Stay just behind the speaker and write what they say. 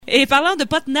Et parlant de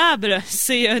pas tenable,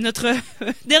 c'est notre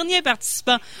dernier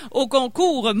participant au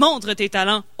concours Montre Tes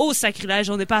talents au Sacrilège.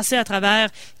 On est passé à travers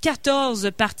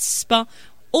 14 participants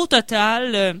au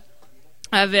total.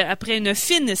 Après une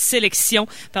fine sélection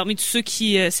parmi tous ceux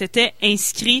qui s'étaient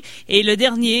inscrits. Et le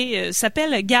dernier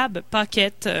s'appelle Gab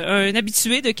Paquet, un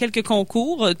habitué de quelques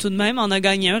concours. Tout de même, en a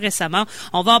gagné un récemment.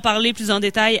 On va en parler plus en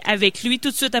détail avec lui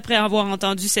tout de suite après avoir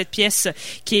entendu cette pièce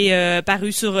qui est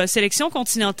parue sur Sélection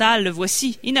Continentale.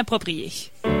 Voici Inapproprié.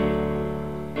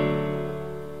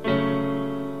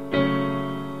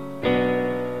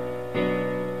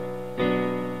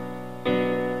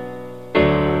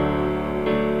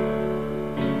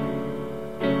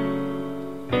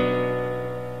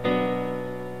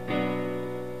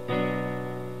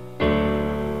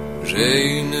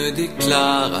 J'ai une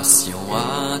déclaration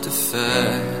à te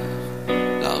faire.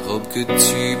 La robe que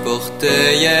tu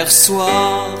portais hier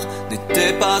soir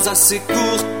n'était pas assez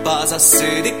courte, pas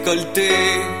assez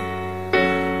décolletée,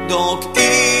 donc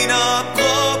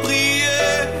inappropriée.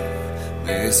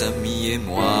 Mes amis et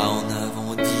moi en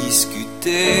avons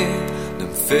discuté. Ne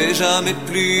me fais jamais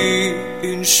plus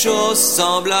une chose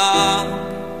semblable.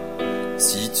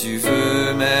 Si tu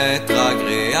veux m'être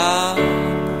agréable,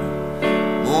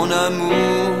 mon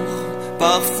amour,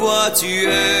 parfois tu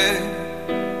es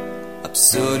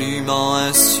absolument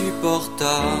insupportable.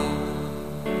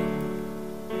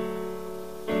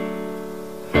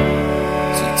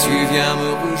 Si tu viens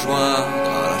me rejoindre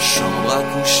à la chambre à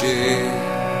coucher,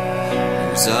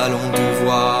 nous allons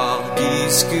devoir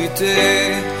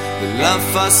discuter de la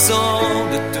façon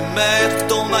de te mettre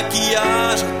ton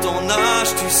maquillage à ton âge.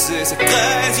 Tu sais, c'est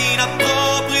très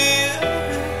inapproprié.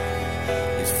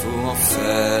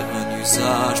 Faire un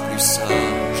usage plus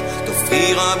sage,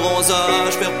 t'offrir un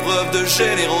bronzage, faire preuve de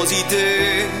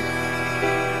générosité,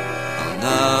 en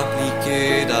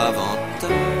appliquer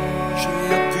davantage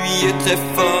et appuyer très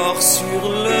fort sur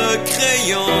le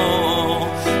crayon.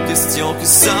 Question que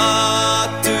ça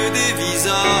te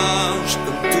dévisage,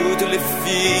 comme toutes les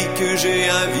filles que j'ai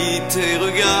invitées.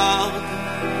 Regarde,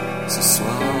 ce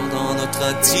soir dans notre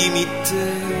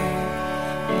intimité,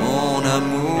 mon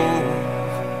amour,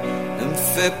 ne me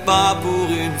fais pas pour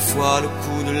une fois le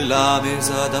coup de la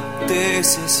mésadaptée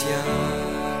sociale.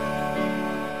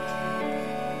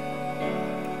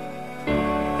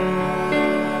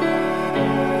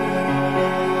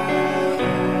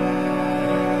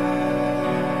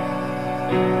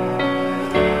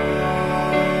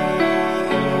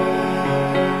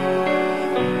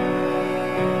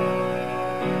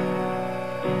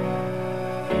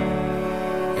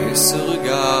 Et ce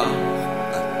regard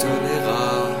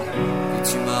intolérable que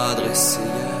tu m'as adressé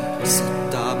hier, cette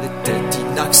table était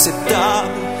inacceptable.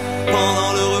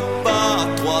 Pendant le repas,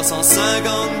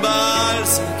 350 balles,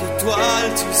 5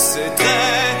 étoiles, tu sais,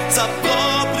 très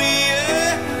approprié.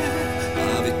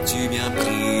 Avais-tu bien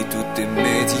pris tous tes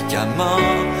médicaments?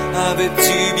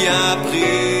 Avais-tu bien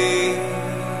pris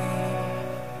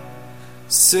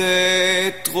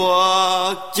ces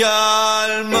 3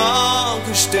 calmants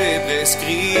que je t'ai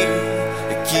prescrits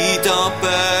et qui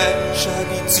t'empêchent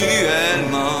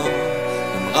habituellement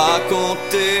de me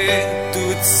raconter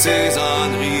toutes ces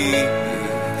âneries?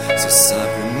 C'est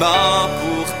simplement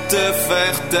pour te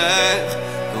faire taire,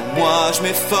 quand moi je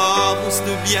m'efforce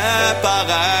de bien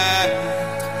paraître,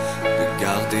 de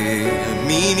garder un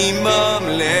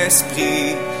minimum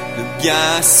l'esprit de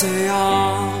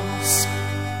bienséance,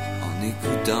 en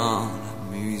écoutant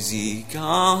la musique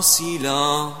en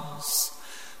silence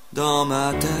dans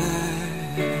ma tête.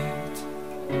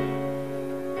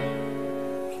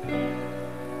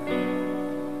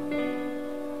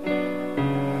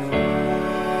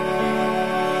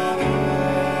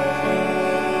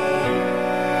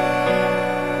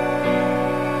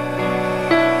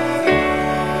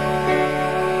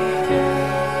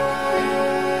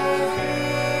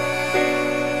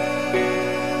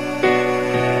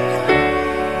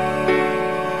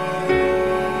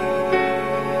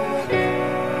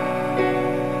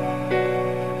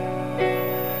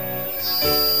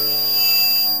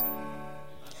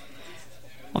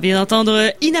 On vient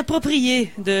d'entendre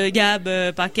Inapproprié de Gab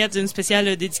Paquet, d'une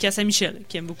spéciale dédicace à Michel,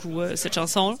 qui aime beaucoup cette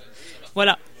chanson.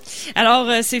 Voilà. Alors,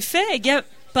 c'est fait. Gab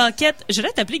Paquet, je vais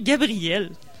t'appeler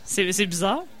Gabriel. C'est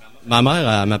bizarre. Ma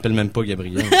mère, elle m'appelle même pas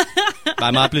Gabriel.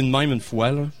 Elle m'a appelé de même une fois,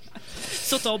 là.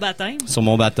 Sur ton baptême? Sur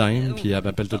mon baptême, puis elle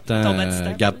m'appelle tout le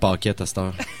temps Gab Paquet à cette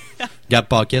heure. Gab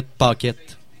Paquet, Paquet.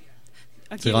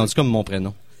 Okay. C'est rendu comme mon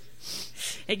prénom.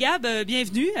 Et Gab,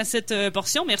 bienvenue à cette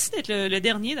portion. Merci d'être le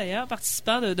dernier, d'ailleurs,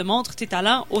 participant de Montre Tes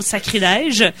talents au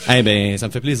Sacrilège. Eh ben, ça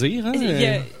me fait plaisir. Hein?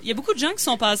 Il y a beaucoup de gens qui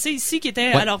sont passés ici qui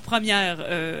étaient à leur première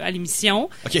à l'émission.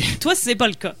 OK. Toi, c'est pas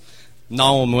le cas.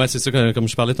 Non, moi, c'est ça, comme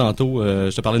je parlais tantôt,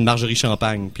 je te parlais de Marjorie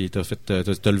Champagne, puis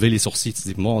t'as levé les sourcils, tu te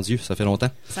dis, mon Dieu, ça fait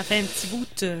longtemps. Ça fait un petit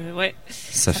bout ouais.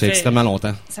 Ça fait extrêmement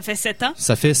longtemps. Ça fait 7 ans?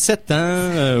 Ça fait 7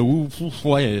 ans,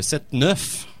 7,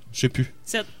 9, je sais plus.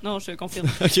 7, non, je confirme.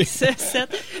 OK. 7.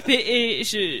 Et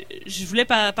je voulais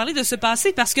parler de ce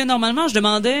passé parce que normalement, je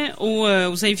demandais aux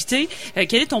invités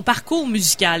quel est ton parcours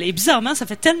musical. Et bizarrement, ça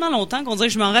fait tellement longtemps qu'on dirait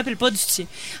que je m'en rappelle pas du tien.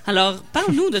 Alors,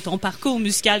 parle-nous de ton parcours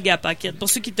musical, Gab Paquet, pour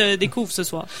ceux qui te découvrent ce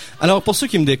soir. Alors, pour ceux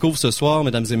qui me découvrent ce soir,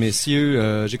 mesdames et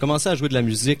messieurs, j'ai commencé à jouer de la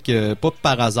musique, pas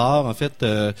par hasard, en fait.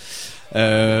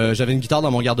 J'avais une guitare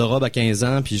dans mon garde-robe à 15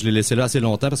 ans, puis je l'ai laissé là assez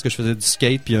longtemps parce que je faisais du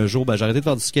skate, puis un jour, j'ai arrêté de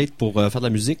faire du skate pour faire de la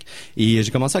musique, et j'ai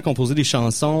commencé à composer des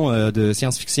chansons de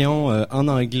science-fiction en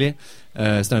anglais.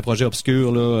 C'était un projet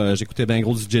obscur, là. J'écoutais bien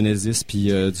gros du Genesis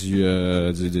puis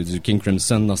du King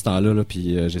Crimson dans ce temps-là, là,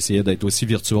 puis j'essayais d'être aussi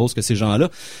virtuose que ces gens-là.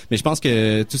 Mais je pense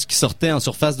que tout ce qui sortait en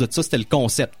surface de ça, c'était le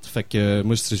concept. Fait que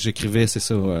moi, j'écrivais, c'est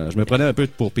ça. Je me prenais un peu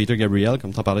pour Peter Gabriel,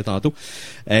 comme t'en parlais tantôt.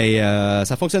 Et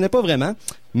ça fonctionnait pas vraiment.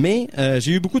 Mais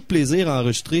j'ai eu beaucoup de plaisir à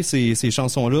enregistrer ces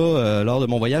chansons-là lors de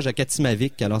mon voyage à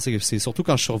Katimavik. Alors c'est surtout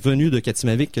quand je suis revenu de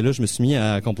Katimavik que là, je me suis mis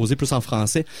à composer plus en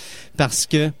français parce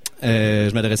que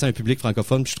je m'adressais à un public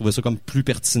francophone, puis je trouvais ça comme plus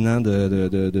pertinent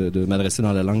de m'adresser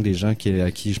dans la langue des gens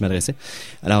à qui je m'adressais.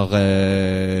 Alors,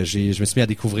 je me suis mis à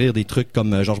découvrir des trucs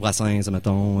comme Georges Brassens,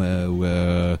 mettons, ou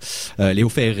Léo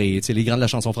Ferré, tu sais, les grands de la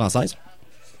chanson française.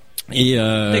 Et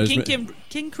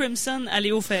King Crimson à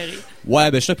Léo Ferré. Ouais,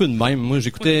 je suis un peu de même. Moi,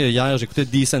 j'écoutais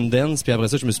Descendants, puis après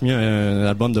ça, je me suis mis un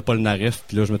album de Paul Naref,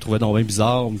 puis là, je me trouvais donc bien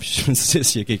bizarre, puis je me disais,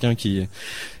 s'il y a quelqu'un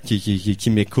qui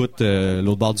m'écoute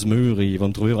l'autre bord du mur, il va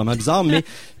me trouver vraiment bizarre, mais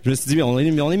je me suis dit, on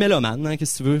est mélomane, hein,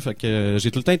 qu'est-ce que tu veux? Fait que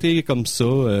j'ai tout le temps été comme ça,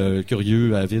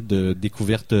 curieux, avide de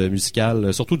découvertes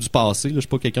musicales, surtout du passé. Là, je suis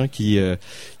pas quelqu'un qui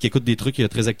écoute des trucs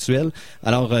très actuels.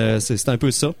 Alors, c'est un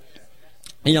peu ça.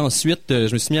 Et ensuite,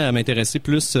 je me suis mis à m'intéresser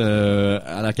plus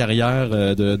à la carrière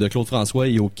de Claude François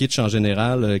et au kitsch en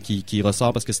général qui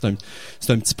ressort parce que c'est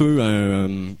un petit peu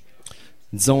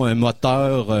disons un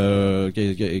moteur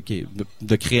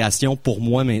de création pour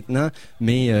moi maintenant,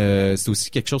 mais c'est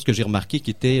aussi quelque chose que j'ai remarqué qui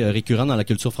était récurrent dans la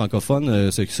culture francophone,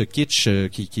 ce kitsch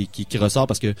qui ressort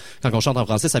parce que quand on chante en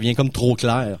français, ça vient comme trop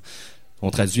clair. On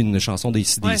traduit une chanson des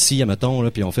DC, admettons, là,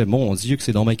 puis on fait, mon Dieu, que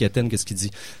c'est donc bien quétaine, qu'est-ce qu'il dit.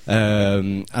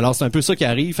 Alors, c'est un peu ça qui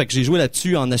arrive. Fait que j'ai joué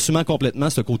là-dessus en assumant complètement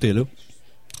ce côté-là.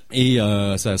 Et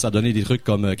ça a donné des trucs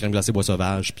comme Crème glacée bois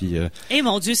sauvage, puis...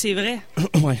 mon Dieu, c'est vrai.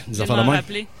 Ouais, des affaires de même.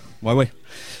 Ouais.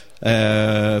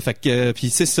 Fait que, puis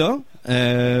c'est ça.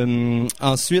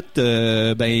 Ensuite,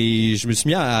 je me suis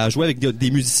mis à jouer avec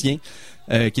des musiciens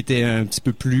qui étaient un petit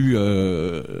peu plus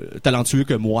talentueux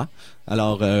que moi.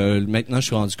 Alors maintenant, je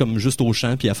suis rendu comme juste au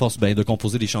chant, puis à force de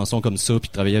composer des chansons comme ça, puis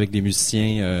de travailler avec des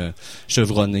musiciens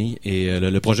chevronnés, et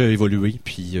le projet a évolué,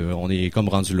 puis on est comme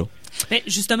rendu là. Mais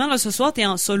justement, là, ce soir, t'es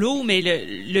en solo, mais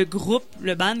le groupe,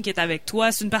 le band qui est avec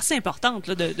toi, c'est une partie importante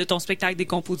là, de ton spectacle, des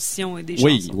compositions et des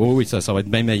chansons. Oui, ça va être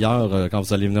bien meilleur quand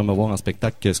vous allez venir me voir en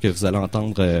spectacle que ce que vous allez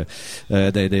entendre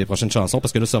des prochaines chansons,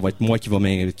 parce que là, ça va être moi qui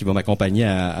va m'accompagner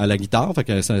à la guitare. Fait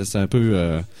que c'est un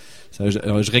peu...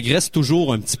 je régresse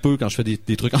toujours un petit peu quand je fais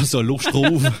des trucs en solo, je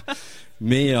trouve.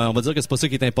 Mais on va dire que c'est pas ça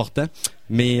qui est important.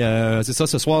 Mais c'est ça,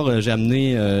 ce soir, j'ai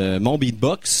amené mon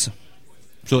beatbox.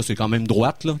 Ça, c'est quand même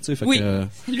droite, là. Fait oui, que,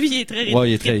 lui, il est très rythmé. Ouais,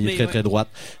 il est très droite.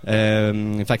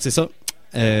 Fait que c'est ça.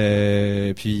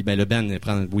 Puis, le band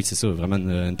prend, oui, c'est ça, vraiment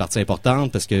une partie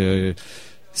importante parce que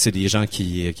c'est des gens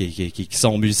qui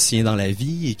sont musiciens dans la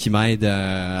vie et qui m'aident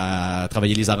à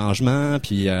travailler les arrangements,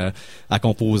 puis à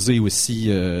composer aussi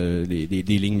des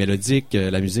lignes mélodiques,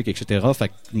 la musique, etc. Fait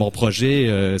que mon projet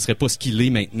serait pas ce qu'il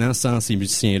est maintenant sans ces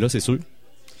musiciens-là, c'est sûr.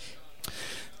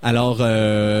 Alors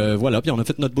voilà, puis on a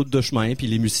fait notre bout de chemin, puis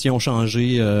les musiciens ont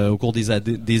changé au cours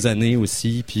des années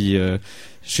aussi, puis je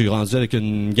suis rendu avec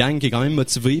une gang qui est quand même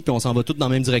motivée, puis on s'en va tous dans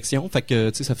la même direction. Fait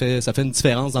que tu sais, ça fait une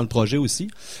différence dans le projet aussi.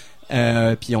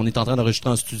 Puis on est en train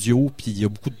d'enregistrer en studio, puis il y a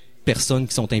beaucoup de personnes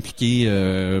qui sont impliquées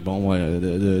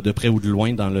de près ou de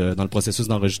loin dans le processus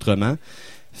d'enregistrement.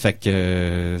 Fait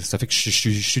que ça fait que je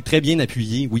suis très bien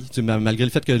appuyé, oui, malgré le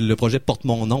fait que le projet porte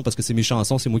mon nom parce que c'est mes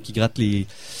chansons, c'est moi qui gratte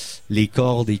les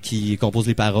cordes et qui compose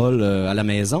les paroles à la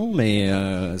maison, mais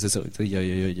c'est ça. Il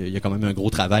y a quand même un gros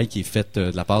travail qui est fait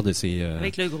de la part de ces...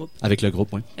 avec le groupe. Avec le groupe,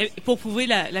 oui. Et pour prouver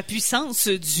la puissance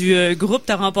du groupe,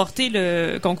 tu as remporté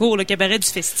le concours, le cabaret du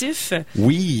festif.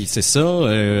 Oui, c'est ça.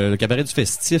 Le cabaret du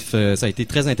festif, ça a été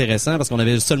très intéressant parce qu'on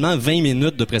avait seulement 20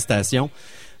 minutes de prestation.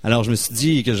 Alors, je me suis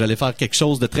dit que j'allais faire quelque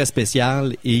chose de très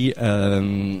spécial et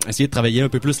essayer de travailler un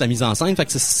peu plus la mise en scène. Fait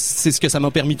que c'est ce que ça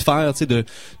m'a permis de faire, tu sais, de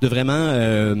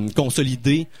vraiment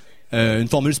consolider une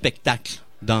formule spectacle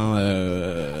dans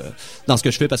ce que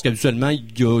je fais, parce qu'habituellement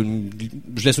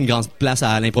je laisse une grande place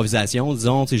à l'improvisation.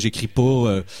 Disons, tu sais, j'écris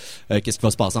pas qu'est-ce qui va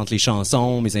se passer entre les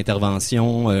chansons, mes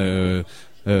interventions,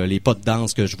 les pas de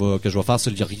danse que je vais faire.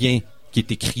 Il n'y a rien qui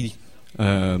est écrit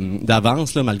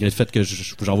d'avance, là, malgré le fait que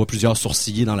j'en vois plusieurs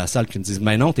sourciliers dans la salle qui me disent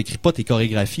mais non, t'écris pas tes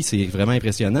chorégraphies, c'est vraiment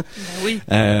impressionnant. Oui.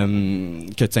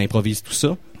 Que tu improvises tout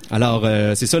ça. Alors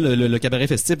c'est ça, le cabaret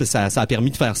festif, ça a permis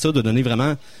de faire ça, de donner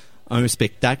vraiment un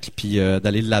spectacle, puis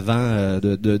d'aller de l'avant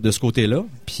de ce côté-là.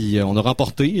 Puis on a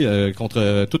remporté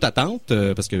contre toute attente,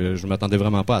 parce que je m'attendais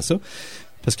vraiment pas à ça.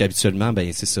 Parce qu'habituellement, ben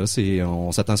c'est ça,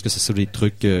 on s'attend à ce que ce soit des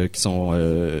trucs qui sont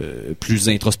plus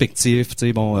introspectifs, tu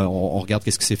sais. Bon, on regarde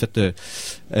qu'est-ce qui s'est fait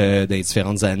dans les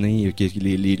différentes années,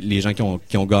 les gens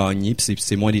qui ont gagné, puis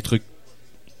c'est moins des trucs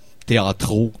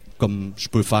théâtraux comme je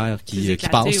peux faire qui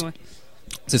passent. Ouais.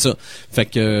 C'est ça. Fait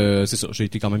que c'est ça. J'ai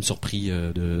été quand même surpris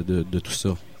de tout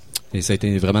ça. Et ça a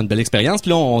été vraiment une belle expérience.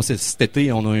 Puis là, cet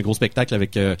été, on a un gros spectacle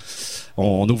avec...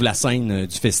 on ouvre la scène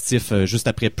du festif juste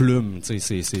après Plume. Tu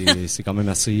sais, c'est quand même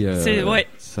assez... ouais.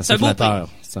 C'est flatteur.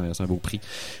 C'est un beau prix.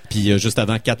 Puis juste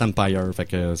avant Cat Empire. Fait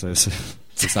que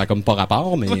ça a comme pas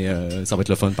rapport, mais ça va être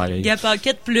le fun pareil. Gab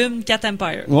Paquet, Plume, Cat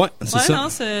Empire. Ouais, c'est ça. Non,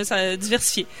 ça a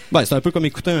diversifié. Ben, c'est un peu comme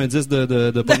écouter un disque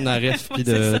de Paul Naref puis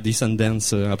de Descendants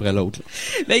après l'autre.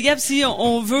 Ben Gab, si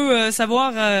on veut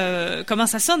savoir comment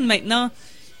ça sonne maintenant...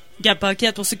 Gab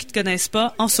Paquet, pour ceux qui ne te connaissent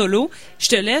pas, en solo, je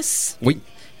te laisse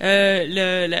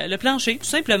le plancher, tout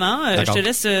simplement. Je te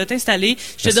laisse t'installer.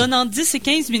 Je te donne entre 10 et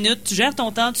 15 minutes. Tu gères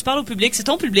ton temps, tu parles au public. C'est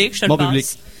ton public, je te le passe. Public.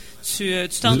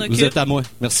 Tu t'en occupes. Vous êtes à moi.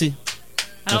 Merci.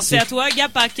 Alors, Merci. C'est à toi,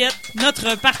 Gab Paquet,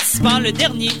 notre participant, le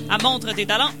dernier à Montre Tes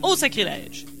talents au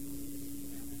Sacrilège.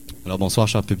 Alors, bonsoir,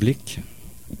 cher public.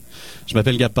 Je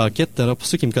m'appelle Gab Paquet. Alors, pour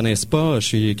ceux qui me connaissent pas, je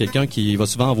suis quelqu'un qui va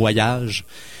souvent en voyage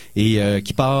et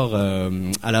qui part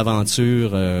à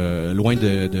l'aventure loin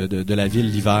de la ville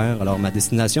l'hiver. Alors, ma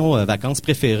destination vacances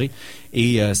préférée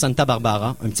est Santa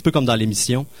Barbara, un petit peu comme dans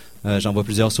l'émission. J'en vois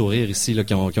plusieurs sourires ici là,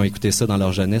 qui ont écouté ça dans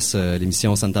leur jeunesse,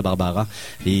 l'émission Santa Barbara,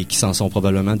 et qui s'en sont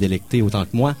probablement délectés autant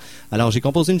que moi. Alors, j'ai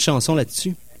composé une chanson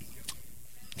là-dessus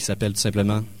qui s'appelle tout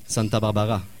simplement Santa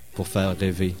Barbara, pour faire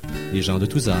rêver les gens de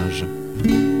tous âges.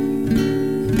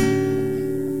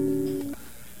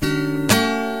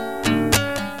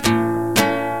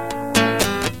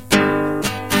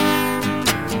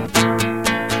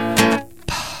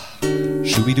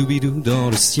 Choubidoubidou dans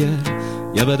le ciel,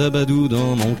 yabadabadou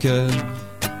dans mon cœur.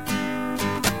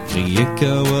 Crier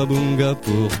Kawabunga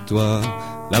pour toi,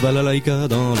 la balalaïka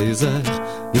dans les airs,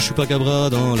 le chupacabra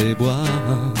dans les bois.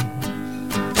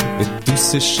 Et tous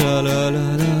ces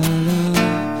chalalalala,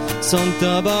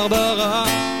 Santa Barbara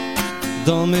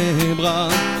dans mes bras.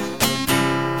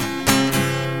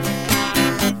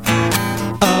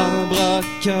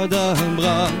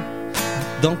 Abracadabra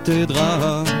dans tes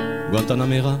draps,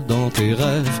 Guantanamera dans tes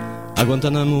rêves, à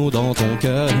Guantanamo dans ton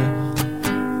cœur.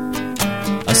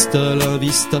 Hasta la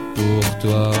vista pour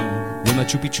toi, le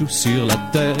Machu Picchu sur la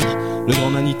terre, le grand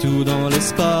Manitou dans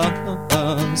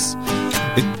l'espace,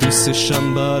 et tous ces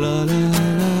chambalalala,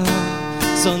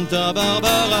 Santa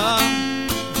Barbara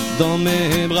dans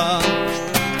mes bras.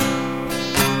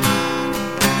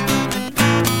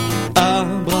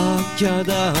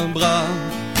 Abracadabra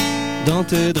dans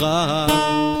tes draps.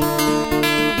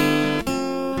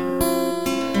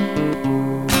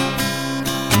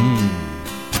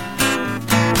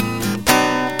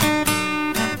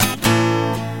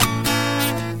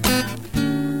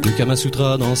 Le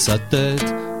Kamasutra dans sa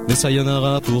tête, mais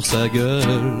sayonara pour sa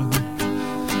gueule.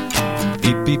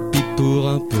 Pipi pour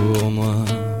un pour moi,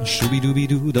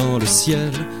 choubidoubidou dans le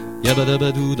ciel,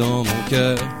 yabadabadou dans mon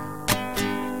cœur.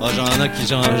 Oh,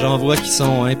 j'en vois qui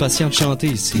sont impatients de chanter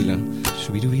ici, là.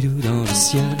 Choubidoubidou dans le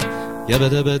ciel,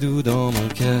 yabadabadou dans mon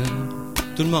cœur.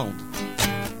 Tout le monde.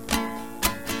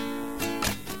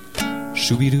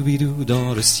 Choubidoubidou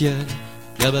dans le ciel,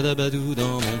 yabadabadou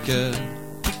dans mon cœur.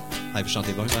 Ah, vous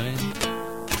chantez bien, pareil.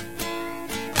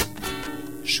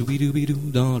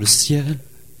 Choubidoubidou dans le ciel,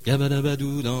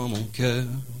 yabadabadou dans mon cœur.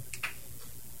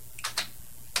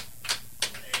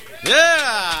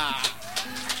 Yeah!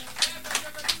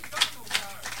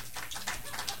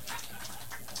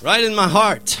 Right in my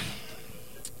heart.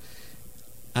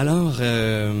 Alors,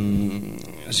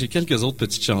 j'ai quelques autres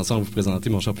petites chansons à vous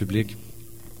présenter, mon cher public,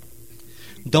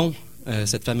 dont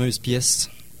cette fameuse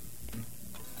pièce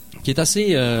qui est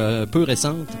assez peu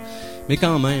récente, mais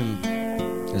quand même,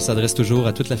 elle s'adresse toujours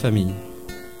à toute la famille.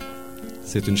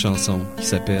 C'est une chanson qui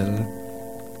s'appelle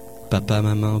 « Papa,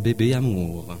 maman, bébé,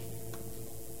 amour ».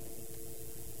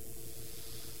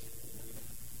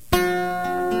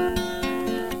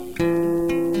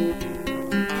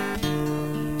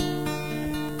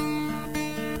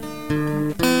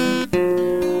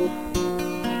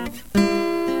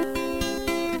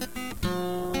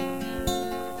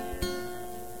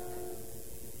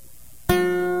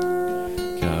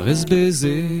 Caresse,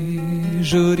 baiser,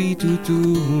 joli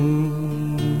toutou.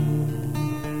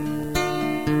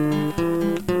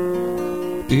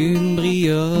 Une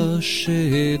brioche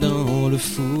est dans le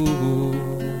four.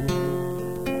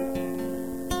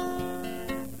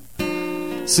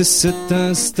 C'est cet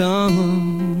instant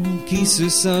qui se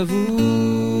savoure.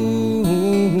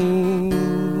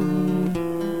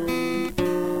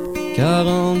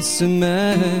 40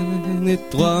 semaines et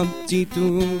 3 petits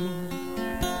tours.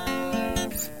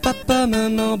 Papa,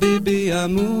 maman, bébé,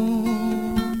 amour,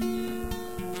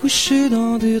 couché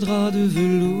dans des draps de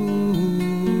velours.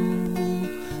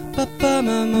 Papa,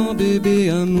 maman, bébé,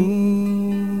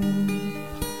 amour,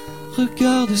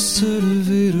 regarde se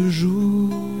lever le jour.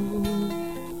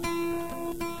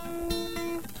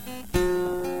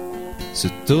 Ce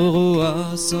taureau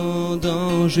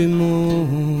ascendant Gémeaux,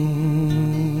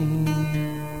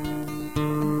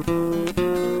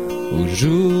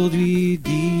 aujourd'hui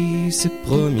dit ses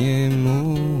premiers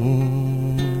mots.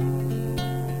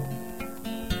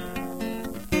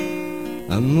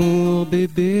 Amour,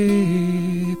 bébé,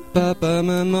 papa,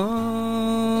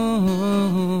 maman,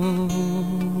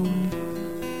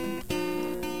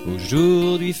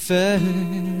 aujourd'hui fait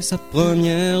sa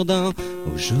première dent.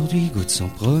 Aujourd'hui goûte son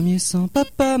premier sang.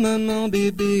 Papa, maman,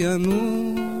 bébé,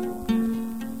 amour,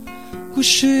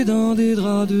 couché dans des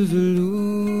draps de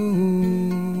velours.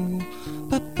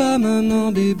 Papa,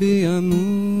 maman, bébé,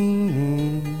 amour,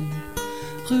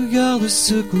 regarde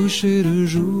se coucher le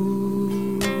jour.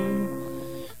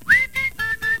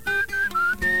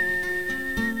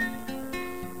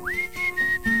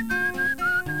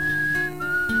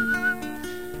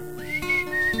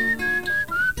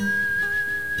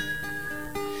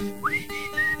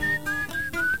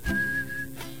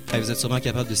 Hey, vous êtes sûrement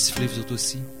capable de siffler, vous autres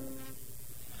aussi?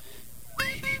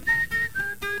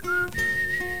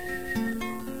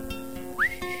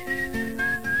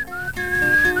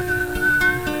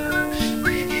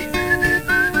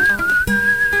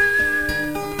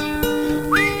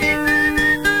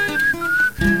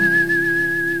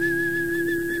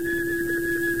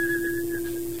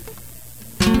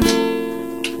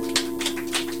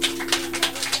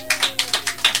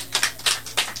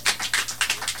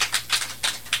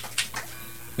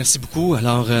 Merci beaucoup.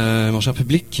 Alors, mon cher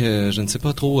public, je ne sais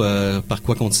pas trop par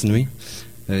quoi continuer.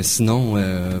 Sinon,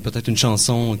 peut-être une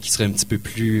chanson qui serait un petit peu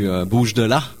plus bouge de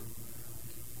là.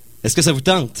 Est-ce que ça vous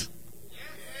tente?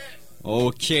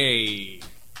 OK.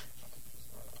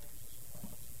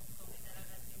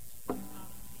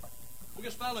 Faut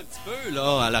que je parle un petit peu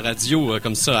là à la radio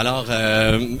comme ça. Alors,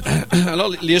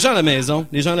 alors les gens à la maison,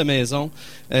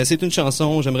 c'est une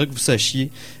chanson. J'aimerais que vous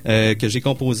sachiez que j'ai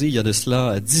composée il y a de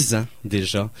cela 10 ans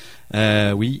déjà.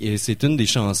 Oui, et c'est une des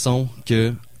chansons qui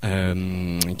a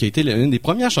été une des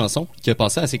premières chansons qui a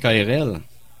passé à CKRL.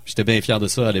 J'étais bien fier de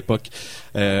ça à l'époque.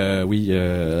 Oui,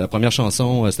 la première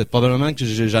chanson, c'était probablement que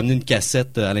j'ai amené une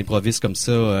cassette à l'improviste comme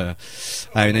ça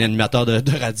à un animateur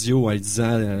de radio en lui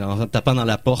disant, en tapant dans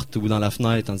la porte ou dans la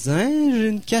fenêtre, en disant hey, j'ai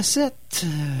une cassette.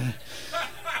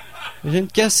 J'ai une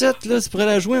cassette, là, tu pourrais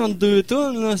la jouer entre 2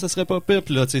 tonnes, là, ça serait pas pire.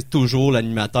 Puis là, tu sais, toujours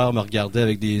l'animateur me regardait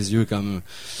avec des yeux comme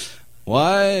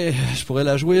ouais, je pourrais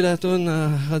la jouer la toune à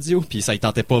radio. Puis ça y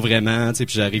tentait pas vraiment, tu sais.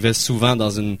 Puis j'arrivais souvent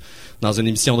dans une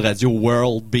émission de radio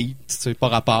World Beat, tu sais, pas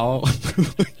rapport.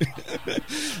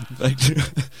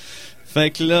 Fait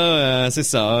que là, c'est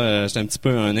ça. J'étais un petit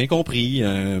peu un incompris,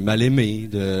 un mal aimé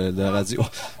de la radio.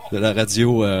 De la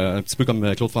radio, un petit peu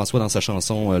comme Claude François dans sa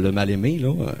chanson Le mal aimé,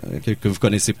 là, que vous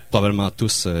connaissez probablement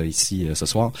tous ici ce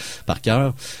soir par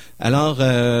cœur. Alors,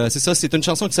 c'est ça. C'est une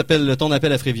chanson qui s'appelle Ton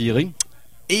appel à Frévirer.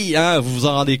 Et vous vous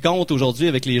en rendez compte aujourd'hui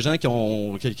avec les gens qui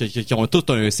ont tout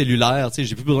un cellulaire, tu sais,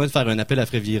 j'ai plus besoin de faire un appel à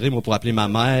Frévirer, moi, pour appeler ma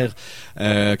mère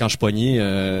quand je suis pogné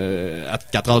à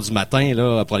 4 heures du matin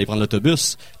là pour aller prendre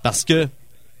l'autobus, parce que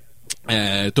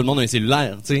tout le monde a un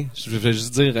cellulaire, tu sais. Je vais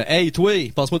juste dire hey toi,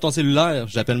 passe-moi ton cellulaire,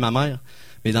 j'appelle ma mère.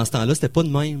 Mais dans ce temps-là, c'était pas de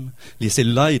même. Les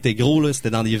cellulaires étaient gros, là, c'était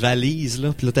dans des valises,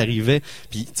 là, puis là, t'arrivais,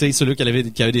 puis tu sais, ceux-là qui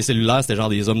avaient des cellulaires, c'était genre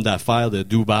des hommes d'affaires de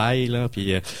Dubaï, là,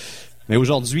 puis... mais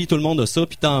aujourd'hui, tout le monde a ça,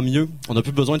 puis tant mieux. On n'a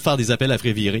plus besoin de faire des appels à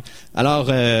frais virés. Alors,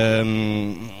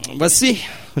 voici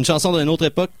une chanson d'une autre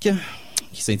époque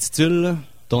qui s'intitule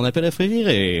 « Ton appel à frais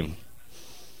virés ».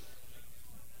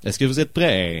 Est-ce que vous êtes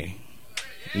prêts?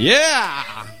 Yeah!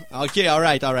 OK, all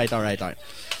right.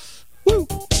 Woo!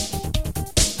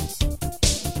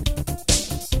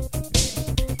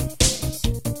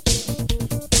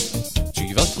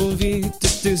 Tu vas trop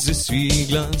vite, tes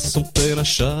essuie-glaces ont peine à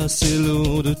chasser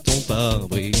l'eau de ton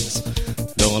pare-brise.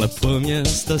 Dans la première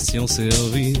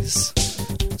station-service,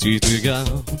 tu te gares.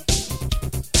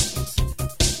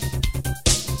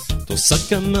 Ton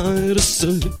sac à main est de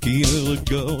ceux qui ne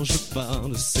regorgent pas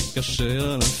de ses cachets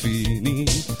à l'infini.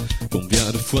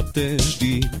 Combien de fois t'ai-je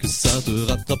dit que ça te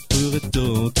rattraperait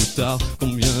tôt ou tard?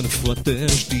 Combien de fois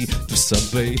t'ai-je dit tout ça,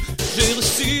 babe? J'ai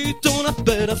reçu ton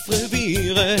appel à frais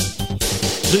virés.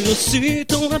 J'ai reçu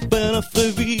ton appel à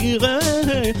frais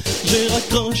virés. J'ai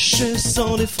raccroché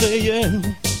sans défrayer.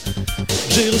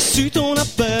 J'ai reçu ton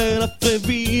appel à frais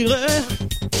virés.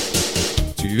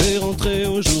 Tu es rentré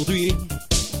aujourd'hui.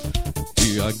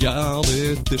 Tu as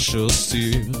gardé tes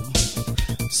chaussures.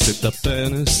 C'est à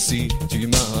peine si tu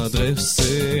m'as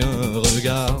adressé un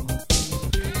regard.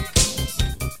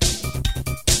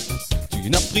 Tu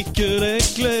n'as pris que les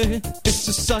clés et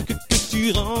ce sac que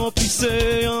tu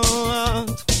remplissais en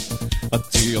hâte.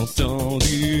 As-tu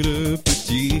entendu le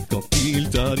petit quand il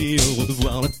t'a dit au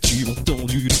revoir? As-tu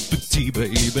entendu le petit,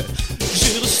 baby?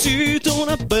 J'ai reçu ton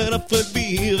appel à frais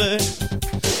virés.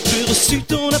 J'ai reçu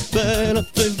ton appel à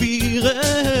frais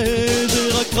virés.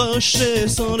 J'ai raccroché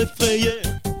sans l'effrayer.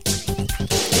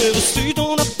 J'ai reçu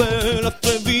ton appel à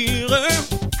frais virés.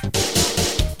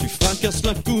 Tu fracasses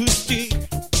l'acoustique.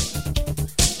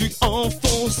 Tu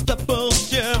enfonces ta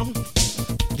portière.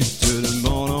 Tu te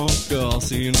demandes encore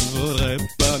s'il ne vaudrait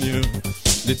pas mieux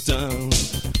d'éteindre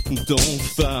ton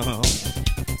phare.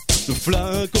 Le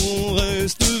flacon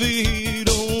reste vide,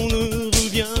 on ne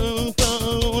revient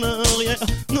pas en arrière.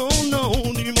 Non,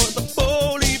 dis-moi ta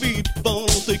folie vite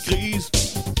pendant tes crises.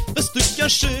 Reste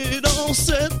caché dans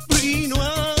cette pluie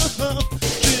noire.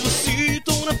 J'ai reçu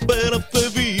ton appel à frais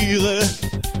virés.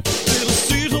 J'ai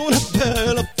reçu ton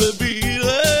appel à frais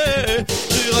virés.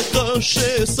 J'ai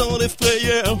raccroché sans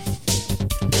défrayer.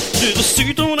 J'ai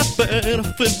reçu ton appel à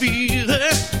frais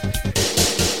virés.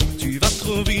 Tu vas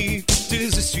trop vite, tes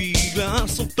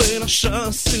essuie-glaces ont peine à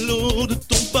chasser l'eau de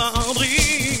ton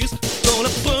pare-brise. Dans la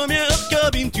première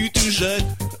cabine, tu te jettes.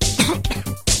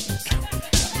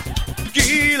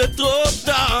 Qu'il est trop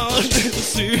tard. J'ai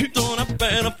reçu ton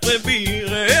appel à frais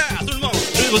virés. Tout le monde.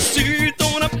 J'ai reçu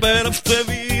ton appel à frais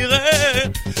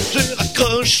virés. J'ai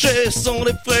raccroché sans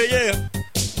défrayer.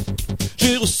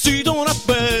 J'ai reçu ton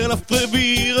appel à frais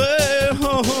virés.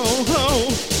 Oh, oh,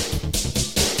 oh.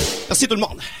 Merci tout le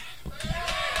monde.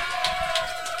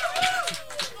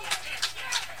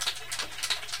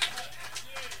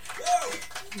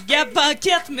 Gab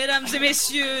Paquet, mesdames et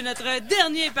messieurs, notre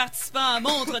dernier participant à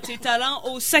Montre Tes talents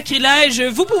au Sacrilège.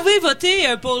 Vous pouvez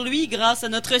voter pour lui grâce à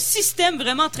notre système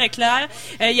vraiment très clair.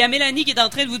 Il y a Mélanie qui est en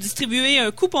train de vous distribuer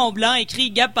un coupon blanc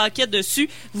écrit Gab Paquet dessus.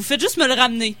 Vous faites juste me le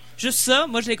ramener. Juste ça.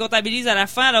 Moi, je les comptabilise à la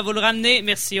fin. Alors, vous le ramenez.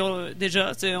 Merci.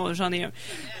 Déjà, j'en ai un.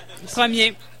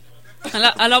 Premier.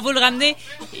 Alors, vous le ramenez.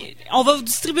 On va vous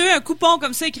distribuer un coupon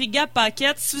comme ça, écrit Gab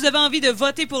Paquet. Si vous avez envie de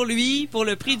voter pour lui, pour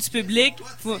le prix du public...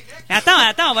 Attends,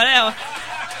 on va aller...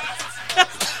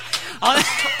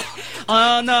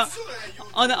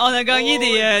 on a gagné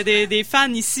des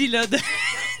fans ici, là, de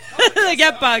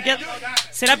Gab Paquet.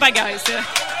 C'est la pagaille, c'est là.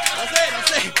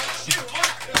 Merci.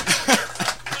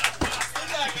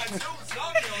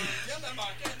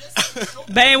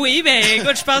 Ben oui,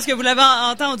 écoute, je pense que vous l'avez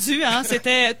entendu, hein,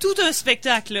 c'était tout un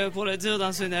spectacle, pour le dire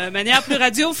dans une manière plus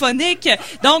radiophonique.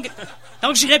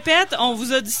 Donc je répète, on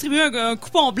vous a distribué un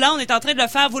coupon blanc, on est en train de le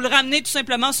faire, vous le ramenez tout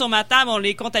simplement sur ma table, on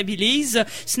les comptabilise.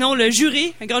 Sinon, le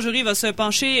jury, un grand jury va se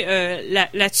pencher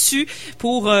là-dessus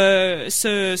pour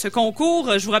ce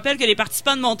concours. Je vous rappelle que les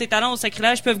participants de Montre Tes talents au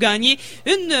Sacrilège peuvent gagner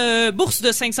une bourse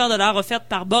de 500 $ offerte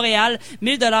par Boréal,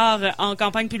 1000 $ en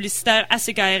campagne publicitaire à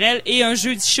CKRL et un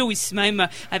jeudi show ici même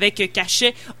avec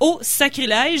cachet au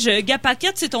Sacrilège. Gab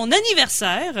Paquet, c'est ton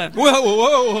anniversaire.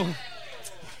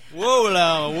 Wow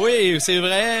là, oui, c'est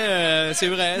vrai,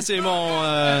 c'est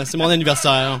mon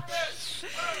anniversaire.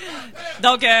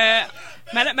 Donc,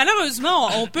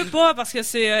 malheureusement, on peut pas parce que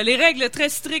c'est les règles très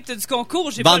strictes du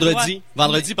concours.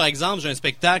 Vendredi, par exemple, j'ai un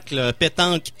spectacle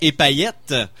pétanque et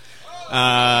paillettes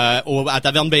à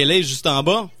Taverne Bailey juste en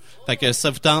bas. Fait que si ça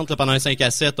vous tente, là, pendant un 5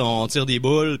 à 7, on tire des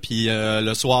boules, puis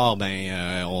le soir,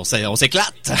 on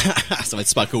s'éclate. Ça va être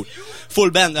super cool.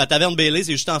 Full band, la taverne Bailey,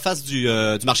 c'est juste en face du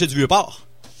marché du Vieux-Port.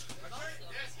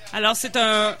 Alors, c'est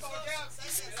un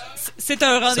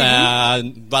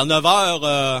rendez-vous. Vers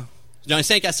 9h, il y a un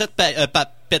 5 à 7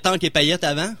 pétanque et paillettes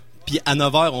avant, puis à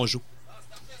 9h, on joue.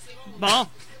 Bon.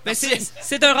 Ben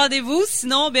c'est un rendez-vous.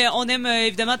 Sinon, on aime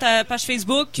évidemment ta page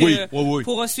Facebook oui.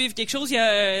 pour suivre quelque chose. Il y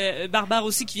a Barbare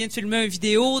aussi qui vient de filmer une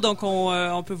vidéo, donc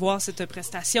on peut voir cette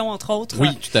prestation entre autres. Oui,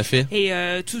 tout à fait. Et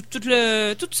tout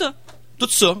ça. Tout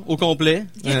ça au complet.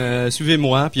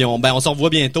 Suivez-moi, puis on se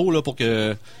revoit bientôt là pour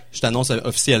que je t'annonce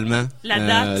officiellement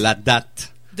la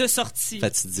date de sortie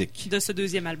fatidique de ce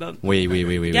deuxième album. Oui.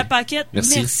 Gab Paquet,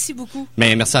 merci beaucoup.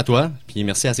 Merci à toi, puis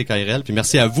merci à CKRL, puis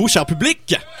merci à vous, cher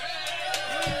public.